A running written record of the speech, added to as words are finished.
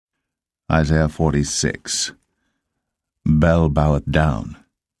Isaiah 46. Bel boweth down,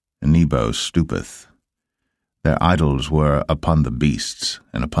 Nebo stoopeth. Their idols were upon the beasts,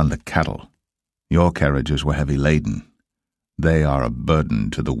 and upon the cattle. Your carriages were heavy laden. They are a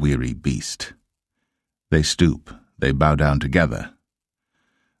burden to the weary beast. They stoop, they bow down together.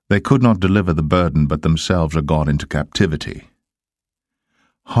 They could not deliver the burden, but themselves are gone into captivity.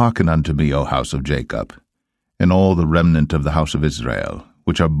 Hearken unto me, O house of Jacob, and all the remnant of the house of Israel,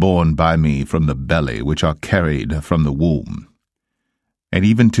 which are born by me from the belly, which are carried from the womb. And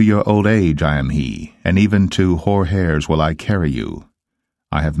even to your old age I am he, and even to hoar hairs will I carry you.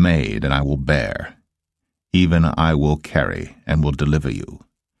 I have made, and I will bear. Even I will carry, and will deliver you.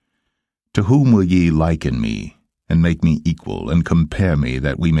 To whom will ye liken me, and make me equal, and compare me,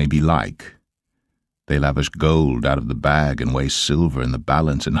 that we may be like? They lavish gold out of the bag, and weigh silver in the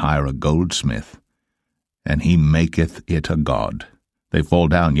balance, and hire a goldsmith. And he maketh it a god. They fall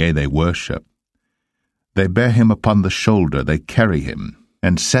down, yea, they worship. They bear him upon the shoulder, they carry him,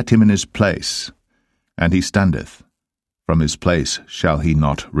 and set him in his place. And he standeth. From his place shall he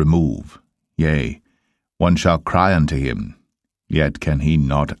not remove. Yea, one shall cry unto him, yet can he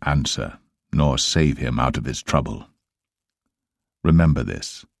not answer, nor save him out of his trouble. Remember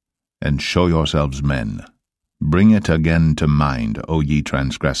this, and show yourselves men. Bring it again to mind, O ye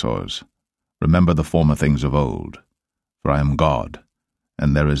transgressors. Remember the former things of old. For I am God,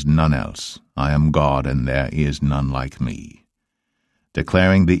 and there is none else. I am God, and there is none like me.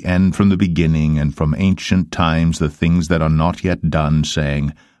 Declaring the end from the beginning, and from ancient times the things that are not yet done,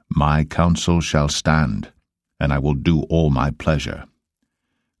 saying, My counsel shall stand, and I will do all my pleasure.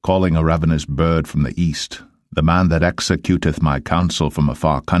 Calling a ravenous bird from the east, the man that executeth my counsel from a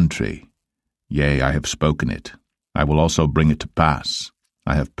far country. Yea, I have spoken it. I will also bring it to pass.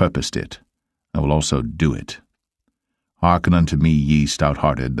 I have purposed it. I will also do it. Hearken unto me, ye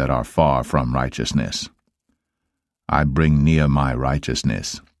stout-hearted that are far from righteousness. I bring near my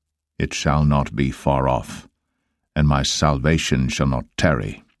righteousness. It shall not be far off, and my salvation shall not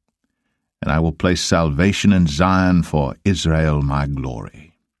tarry. And I will place salvation in Zion for Israel my glory.